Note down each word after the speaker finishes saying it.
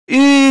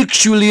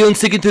Actually, on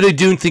second thought, I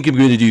don't think I'm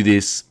going to do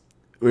this.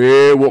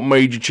 Well, what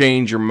made you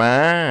change your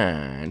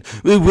mind?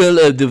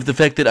 Well, the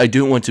fact that I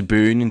don't want to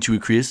burn into a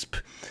crisp.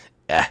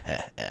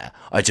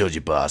 I told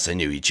you, boss, I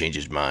knew he'd change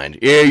his mind.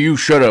 Yeah, you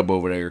shut up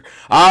over there.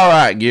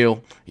 Alright,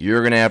 Gil,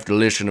 you're gonna have to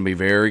listen to me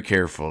very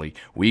carefully.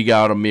 We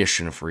got a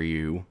mission for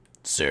you.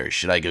 Sir,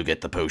 should I go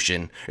get the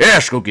potion?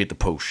 Yes, go get the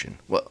potion.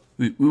 Well,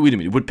 wait a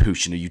minute, what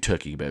potion are you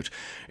talking about?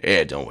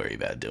 Yeah, don't worry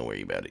about it, don't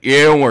worry about it.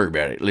 Yeah, don't worry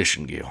about it.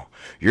 Listen, Gil,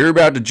 you're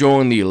about to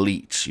join the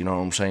elites, you know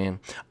what I'm saying?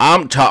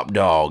 I'm top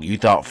dog. You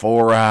thought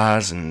 4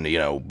 eyes and, you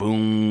know,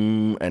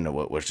 boom, and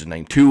what's his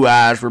name? 2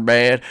 eyes were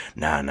bad?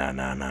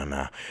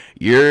 Nah.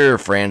 Your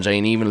friends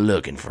ain't even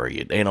looking for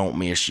you. They don't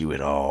miss you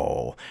at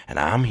all. And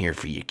I'm here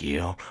for you,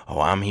 Gil.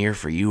 Oh, I'm here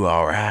for you,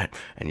 all right.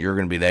 And you're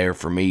going to be there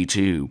for me,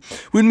 too.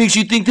 What makes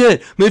you think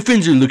that? My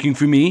friends are looking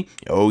for me.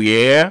 Oh,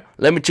 yeah?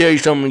 Let me tell you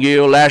something,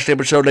 Gil. Last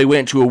episode, they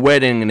went to a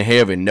wedding in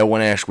heaven. No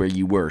one asked where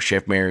you were.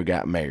 Chef Mary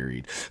got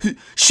married.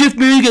 Chef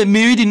Mary got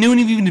married and no one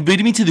even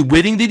invited me to the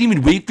wedding? They didn't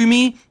even wait for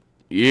me?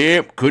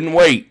 Yep, couldn't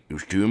wait. It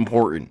was too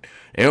important.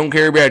 They don't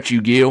care about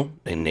you, Gil.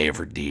 They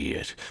never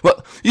did.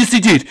 Well, yes, they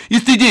did.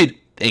 Yes, they did.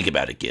 Think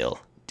about it, Gil.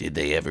 Did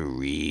they ever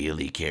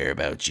really care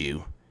about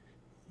you?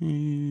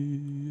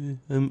 I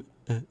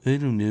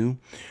don't know.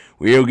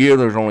 Well, Gil,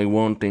 there's only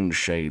one thing to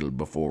say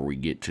before we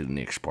get to the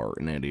next part,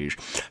 and that is,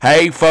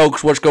 hey,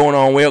 folks, what's going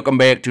on? Welcome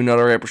back to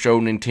another episode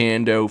of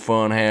Nintendo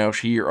Funhouse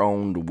here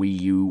on the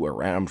Wii U,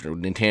 or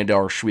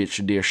Nintendo Switch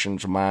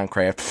editions of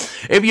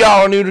Minecraft. If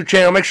y'all are new to the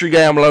channel, make sure you go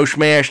down below,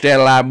 smash that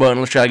like button.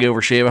 Let's try to get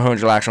over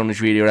 700 likes on this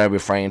video. That'd be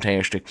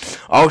fantastic.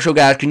 Also,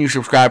 guys, can you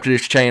subscribe to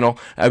this channel?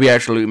 That'd be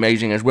absolutely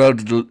amazing. As well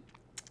as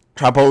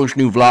Tripolar's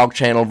new vlog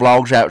channel.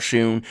 Vlog's out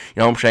soon. You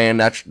know what I'm saying?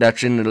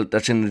 That's in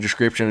the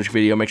description of this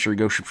video. Make sure you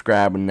go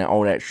subscribe and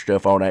all that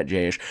stuff, all that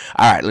jazz.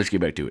 Alright, let's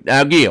get back to it.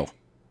 Now, Gil,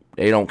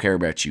 they don't care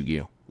about you,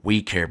 Gil.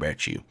 We care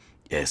about you.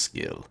 Yes,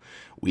 Gil.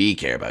 We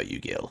care about you,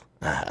 Gil.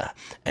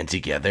 And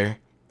together,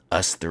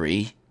 us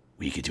three,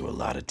 we could do a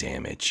lot of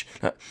damage.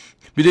 But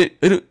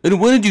I don't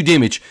want to do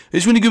damage. I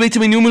just want to go back to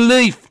my normal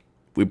life.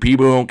 When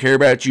people don't care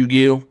about you,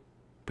 Gil,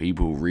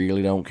 people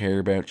really don't care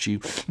about you.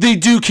 They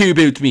do care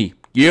about me.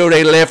 Gil,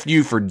 they left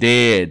you for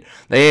dead.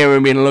 They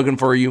haven't been looking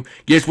for you.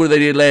 Guess what they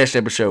did last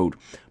episode?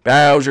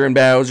 Bowser and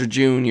Bowser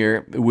Jr.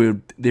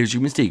 Well, there's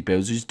your mistake.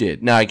 Bowser's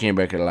dead. Now I came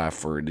back alive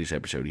for this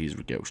episode. He's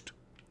a ghost.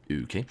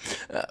 Okay.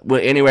 Well,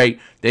 anyway,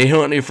 they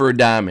hunted for a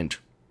diamond.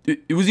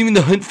 It wasn't even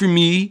the hunt for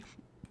me.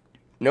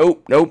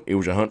 Nope. It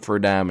was a hunt for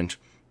a diamond.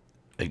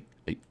 I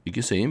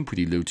guess I am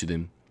pretty low to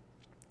them.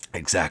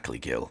 Exactly,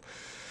 Gil.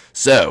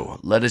 So,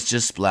 let us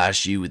just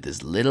splash you with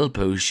this little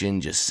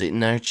potion, just sit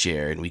in our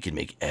chair, and we can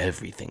make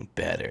everything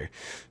better.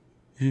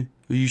 Are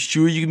you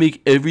sure you can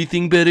make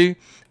everything better?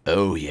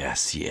 Oh,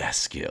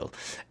 yes, Gil.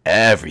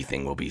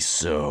 Everything will be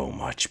so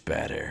much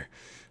better.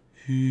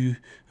 I'm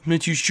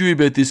not too sure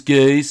about this,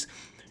 guys.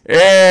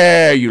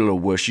 You little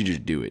wuss, you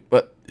just do it.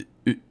 What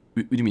do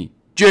you mean?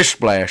 Just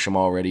splash them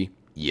already.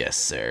 Yes,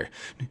 sir.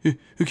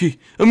 Okay,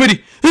 I'm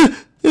ready.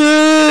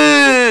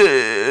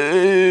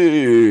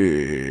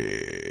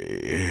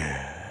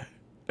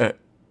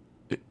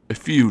 I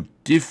feel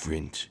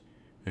different.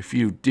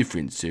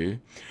 Sir.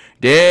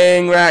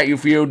 Dang right you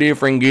feel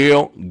different,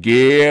 Gil.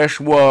 Guess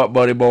what,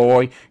 buddy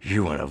boy?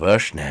 You're one of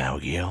us now,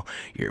 Gil.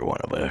 You're one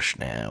of us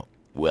now.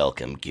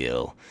 Welcome,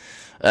 Gil.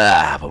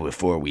 But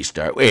before we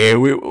start... Wait a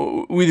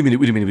minute.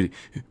 What do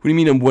you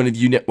mean I'm one of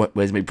you now?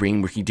 Why is my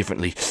brain working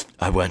differently?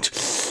 I want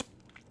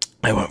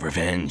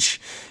revenge.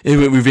 I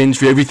want revenge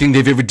for everything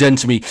they've ever done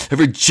to me.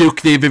 Every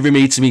joke they've ever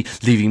made to me,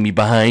 leaving me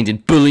behind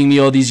and bullying me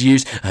all these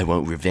years. I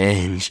want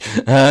revenge.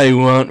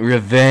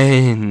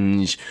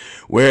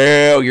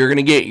 Well, you're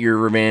gonna get your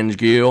revenge,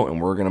 Gil,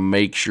 and we're gonna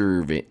make sure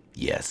of it.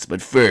 Yes,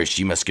 but first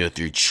you must go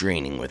through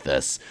training with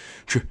us.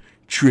 What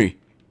do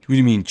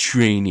you mean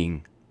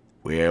training?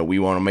 Well, we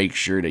want to make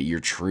sure that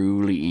you're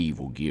truly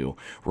evil, Gil.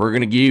 We're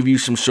gonna give you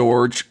some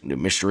swords. The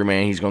mystery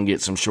man, he's gonna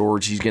get some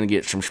swords. He's gonna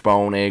get some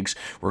spawn eggs.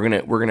 We're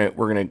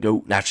gonna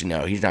go. Actually,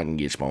 no, he's not gonna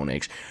get spawn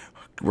eggs.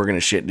 We're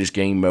gonna set this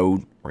game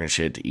mode. We're gonna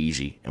set it to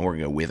easy, and we're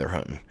gonna go wither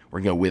hunting.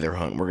 We're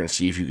gonna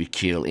see if you could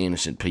kill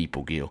innocent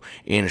people, Gil.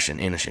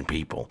 Innocent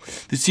people.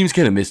 This seems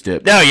kind of messed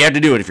up. No, you have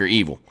to do it if you're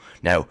evil.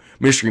 Now,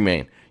 mystery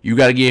man, you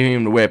gotta give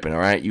him the weapon, all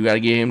right? You gotta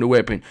give him the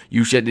weapon.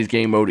 You set this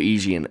game mode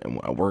easy, and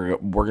we're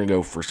gonna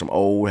go for some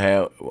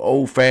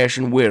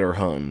old-fashioned wither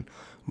hunting.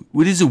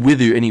 What is a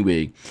wither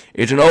anyway?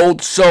 It's an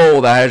old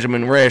soul that hasn't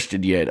been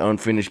rested yet,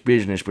 unfinished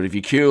business. But if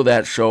you kill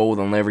that soul,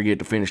 they'll never get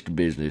to finish the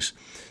business.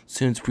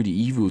 Sounds pretty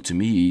evil to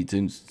me.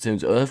 It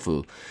sounds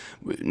awful.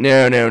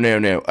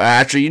 No.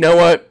 Actually, you know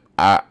what?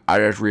 I I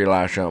just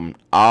realized something.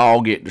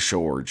 I'll get the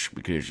swords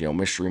because, you know,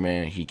 Mystery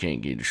Man, he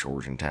can't get the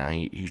swords in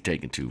time. He's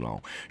taking too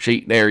long.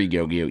 See, there you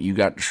go, Gil. You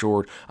got the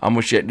sword. I'm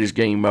going to shut this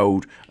game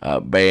mode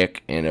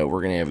back, and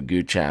we're going to have a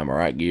good time. All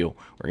right, Gil?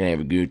 We're going to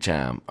have a good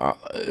time.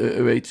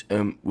 Wait,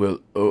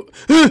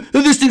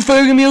 this thing's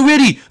firing at me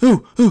already.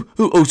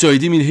 Oh, sorry.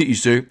 Didn't mean to hit you,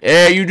 sir.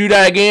 You do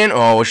that again?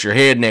 Oh, it's your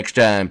head next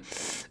time.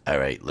 All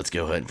right, let's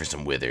go hunting for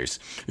some withers.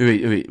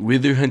 Wait,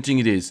 wither hunting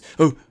it is.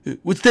 Oh,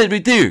 what's that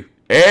right there?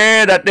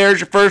 That there's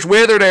your first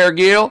wither there,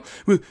 Gil.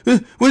 What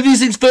are these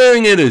things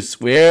firing at us?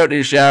 Well,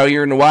 they're just out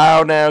here in the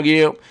wild now,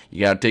 Gil.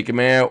 You gotta take them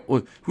out.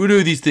 What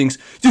are these things?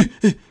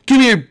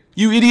 Come here,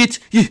 you idiot.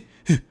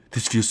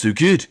 This feels so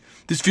good.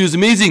 This feels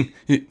amazing.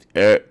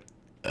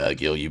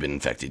 Gil, you've been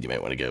infected. You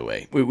might want to go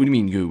away. What do you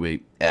mean, go away?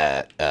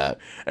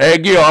 Hey,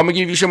 Gil, I'm going to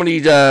give you some of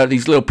these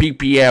little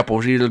PP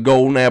apples. These little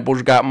golden apples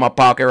I got in my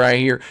pocket right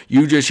here.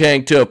 You just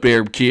hang tough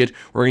there, kid.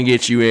 We're going to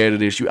get you out of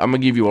this. I'm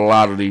going to give you a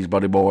lot of these,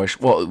 buddy boys.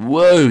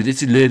 Whoa,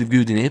 that's a lot of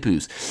golden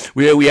apples.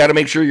 Well, we got to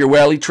make sure you're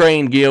well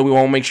trained, Gil. We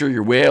want to make sure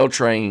you're well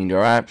trained,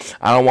 all right?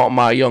 I don't want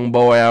my young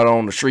boy out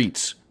on the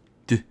streets.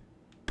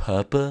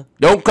 Papa?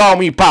 Don't call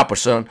me Papa,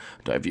 son.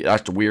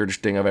 That's the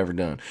weirdest thing I've ever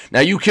done.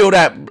 Now you kill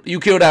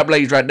that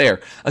blaze right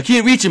there. I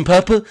can't reach him,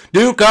 Papa.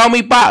 Don't call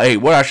me Papa. Hey,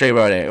 what I say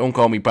about that? Don't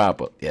call me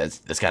Papa. Yeah,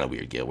 that's kind of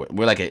weird, Gil. We're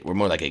more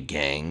like a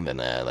gang than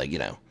like, you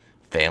know,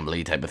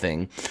 family type of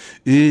thing.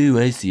 Ooh,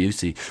 I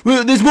see.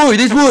 Well, there's more.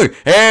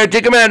 Hey,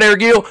 take him out there,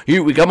 Gil.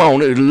 Here we come on.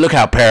 Look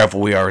how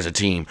powerful we are as a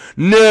team.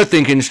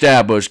 Nothing can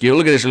stop us, Gil.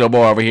 Look at this little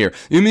boy over here.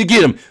 Let me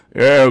get him.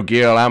 Oh,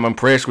 Gil, I'm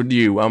impressed with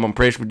you. I'm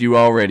impressed with you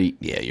already.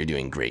 Yeah, you're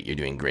doing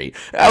great.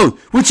 Oh,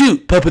 what's you?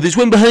 Papa, there's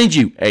one behind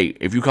you. Hey,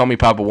 if you call me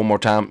Papa one more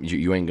time,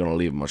 you ain't gonna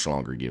live much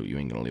longer, Gil. You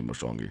ain't gonna live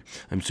much longer.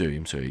 I'm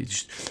sorry.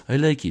 I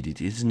like it. It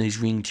has a nice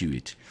ring to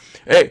it.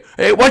 Hey,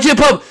 watch it,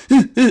 Papa.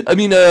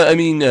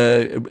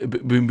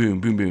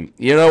 Boom.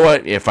 You know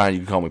what? Yeah, fine. You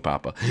can call me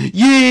Papa.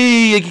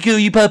 Yay! I can call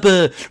you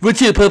Papa.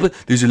 What's up, Papa?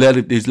 There's a lot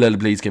of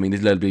blades coming.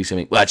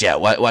 Watch out!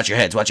 Watch your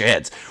heads!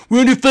 We're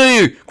under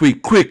fire!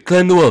 Quick!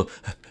 Climb the wall.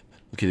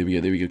 Okay,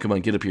 there we go. Come on,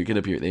 get up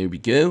here. There we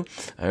go.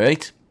 All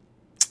right.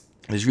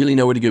 There's really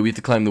nowhere to go. We have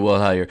to climb the wall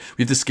higher.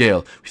 We have to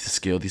scale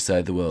these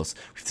side of the walls.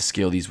 We have to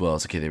scale these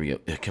walls. Okay, there we go.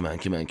 Come on.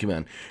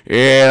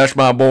 Yeah, that's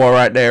my boy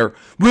right there.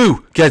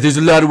 Woo! Guys, there's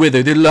a lot of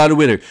wither.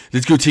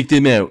 Let's go take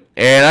them out.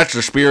 Yeah, that's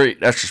the spirit.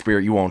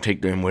 You want to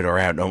take them wither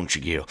out, don't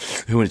you, Gil?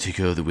 I want to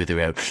take all the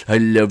wither out. I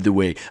love the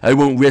way. I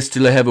won't rest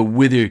till I have a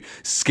wither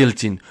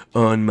skeleton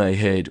on my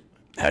head.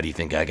 How do you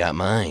think I got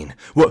mine?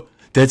 What?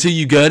 That's how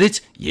you got it?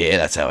 Yeah,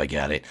 that's how I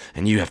got it.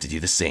 And you have to do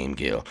the same,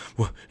 Gil.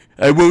 Well,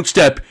 I won't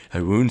stop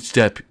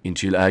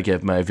until I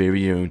get my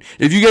very own.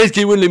 If you guys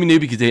get one, let me know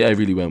because I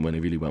really want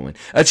one.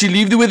 Actually,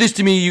 leave the withers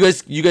to me.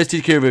 You guys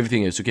take care of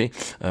everything else, okay?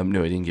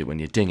 No, I didn't get one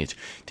yet. Dang it.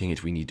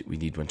 We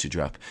need one to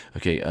drop.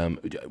 Okay,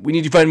 we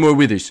need to find more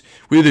withers.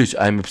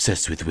 I'm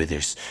obsessed with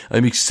withers.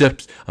 I'm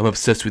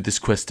obsessed with this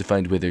quest to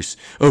find withers.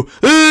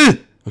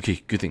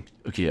 Okay, good thing.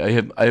 Okay, I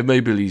have my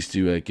abilities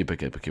to get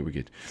back up. Okay, we're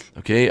good.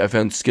 Okay, I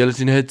found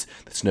skeleton heads.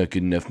 That's not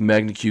good enough.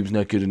 Magna cubes,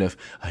 not good enough.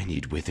 I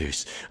need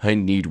withers.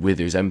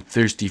 I'm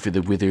thirsty for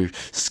the wither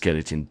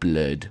skeleton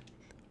blood.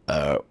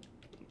 Gil,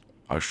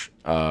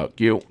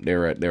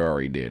 they're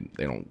already dead.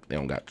 They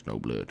don't got no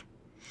blood.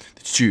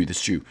 That's true.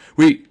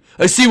 Wait,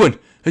 I see one.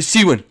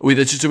 Wait,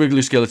 that's just a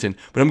regular skeleton.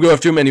 But I'm going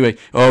after him anyway.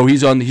 Oh,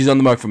 he's on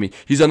the mark for me.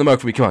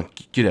 Come on,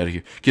 get out of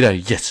here.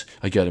 Yes,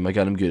 I got him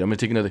good. I'm gonna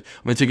take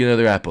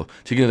another apple.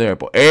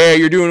 Hey,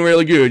 you're doing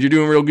really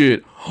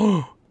good.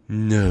 Oh,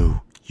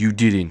 no, you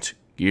didn't.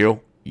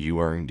 Gil, you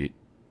earned it.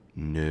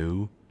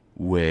 No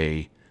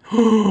way.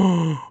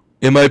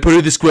 Am I part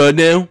of the squad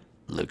now?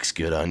 Looks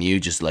good on you,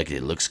 just like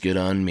it looks good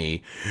on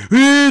me.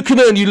 Come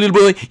on, you little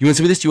boy. You want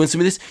some of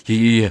this?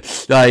 Yeah.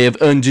 I have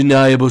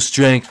undeniable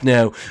strength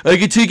now. I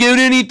can take out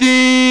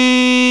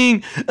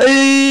anything.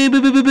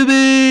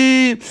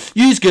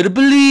 You just gotta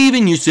believe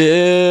in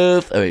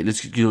yourself. All right,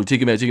 let's go.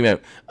 Take him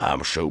out.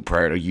 I'm so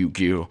proud of you,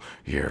 Gil.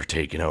 You're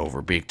taking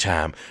over big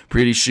time.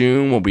 Pretty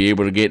soon, we'll be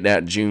able to get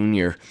that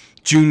Junior.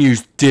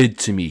 Junior's dead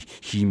to me.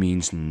 He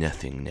means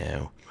nothing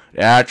now.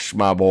 That's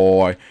my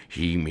boy.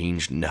 He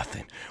means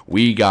nothing.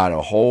 We got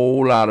a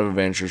whole lot of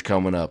adventures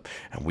coming up,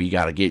 and we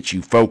got to get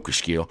you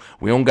focused, Gil.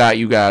 You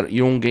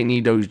don't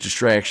need those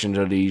distractions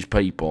of these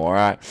people, all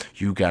right?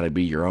 You got to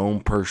be your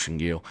own person,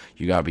 Gil.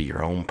 You got to be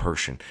your own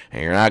person,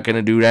 and you're not going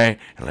to do that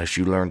unless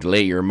you learn to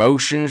let your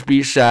emotions be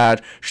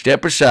aside,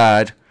 step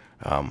aside,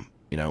 and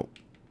you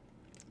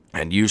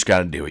just got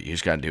to do it. You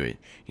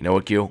know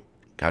what, Gil?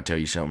 Got to tell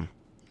you something.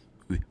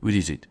 What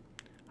is it?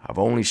 I've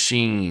only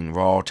seen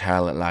raw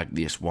talent like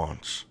this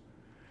once.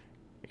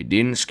 It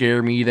didn't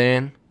scare me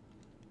then.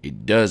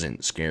 It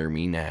doesn't scare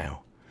me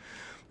now.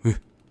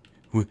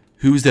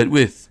 Who's that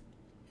with?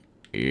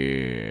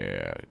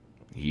 Yeah,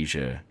 he's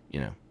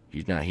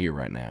not here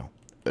right now.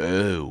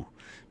 Oh,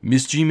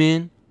 Mystery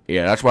Man?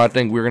 Yeah, that's why I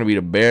think we're gonna be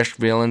the best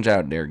villains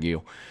out there,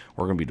 Gil.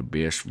 We're gonna be the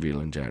best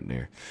villains out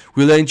there.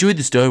 Well, I enjoyed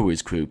the Star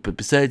Wars quote, but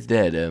besides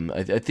that,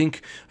 I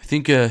think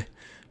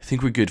I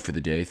think we're good for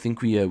the day. I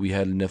think we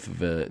had enough of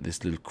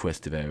this little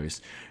quest of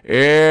ours.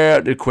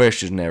 Yeah, the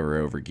quest is never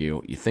over,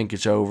 Gil. You think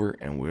it's over,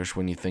 and worse,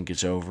 when you think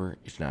it's over,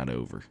 it's not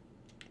over.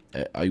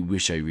 I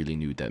wish I really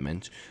knew what that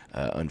meant.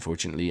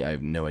 Unfortunately, I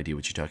have no idea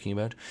what you're talking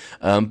about.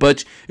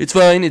 But it's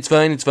fine, it's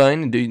fine, it's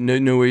fine.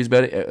 No worries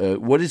about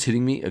it. What is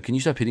hitting me? Can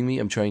you stop hitting me?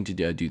 I'm trying to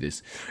do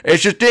this.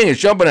 It's just thing. It's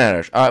jumping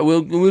at us.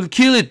 We'll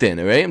kill it then.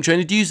 All right. I'm trying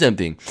to do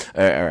something.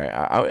 All right.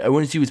 I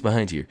want to see what's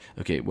behind here.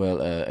 Okay.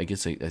 Well, I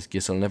guess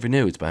I'll never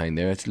know what's behind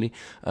there actually.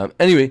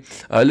 Anyway,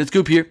 let's go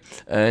up here.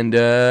 And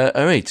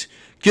all right.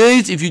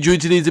 Guys, if you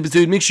enjoyed today's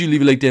episode, make sure you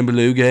leave a like down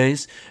below,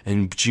 guys.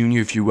 And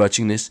Junior, if you're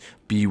watching this,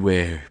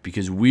 beware,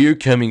 because we're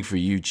coming for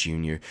you,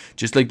 Junior.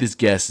 Just like this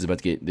gas is about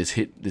to get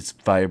this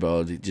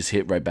fireball just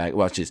hit right back.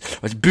 Watch this.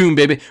 Watch, boom,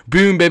 baby,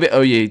 boom, baby. Oh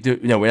yeah,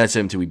 no, we're not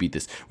stopping until we beat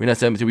this. We're not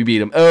stopping until we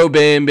beat him. Oh,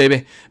 bam,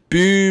 baby,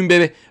 boom,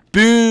 baby,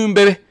 boom,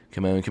 baby.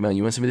 Come on, come on.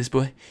 You want some of this,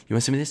 boy? You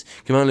want some of this?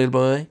 Come on, little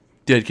boy.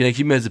 Dad, can I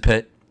keep him as a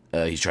pet?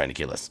 He's trying to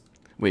kill us.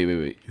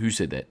 Wait. Who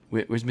said that?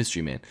 Where's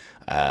Mystery Man?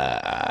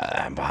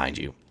 I'm behind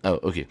you. Oh,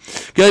 okay.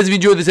 Guys, if you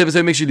enjoyed this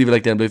episode, make sure you leave a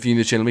like down below. If you're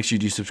new to the channel, make sure you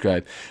do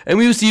subscribe. And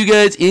we will see you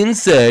guys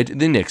inside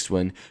the next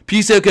one.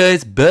 Peace out,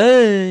 guys.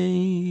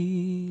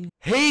 Bye.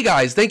 Hey,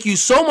 guys. Thank you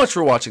so much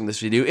for watching this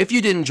video. If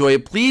you did enjoy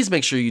it, please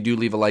make sure you do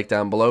leave a like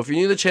down below. If you're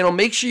new to the channel,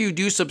 make sure you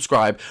do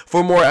subscribe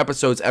for more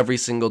episodes every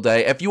single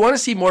day. If you want to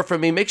see more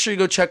from me, make sure you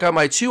go check out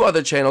my 2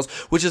 other channels,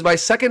 which is my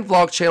second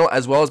vlog channel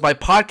as well as my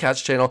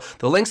podcast channel.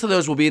 The links to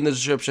those will be in the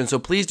description, so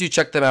please do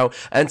check them out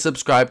and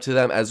subscribe to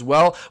them as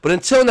well. But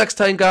until next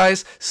time,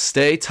 guys,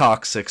 stay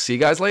toxic. See you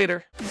guys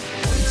later.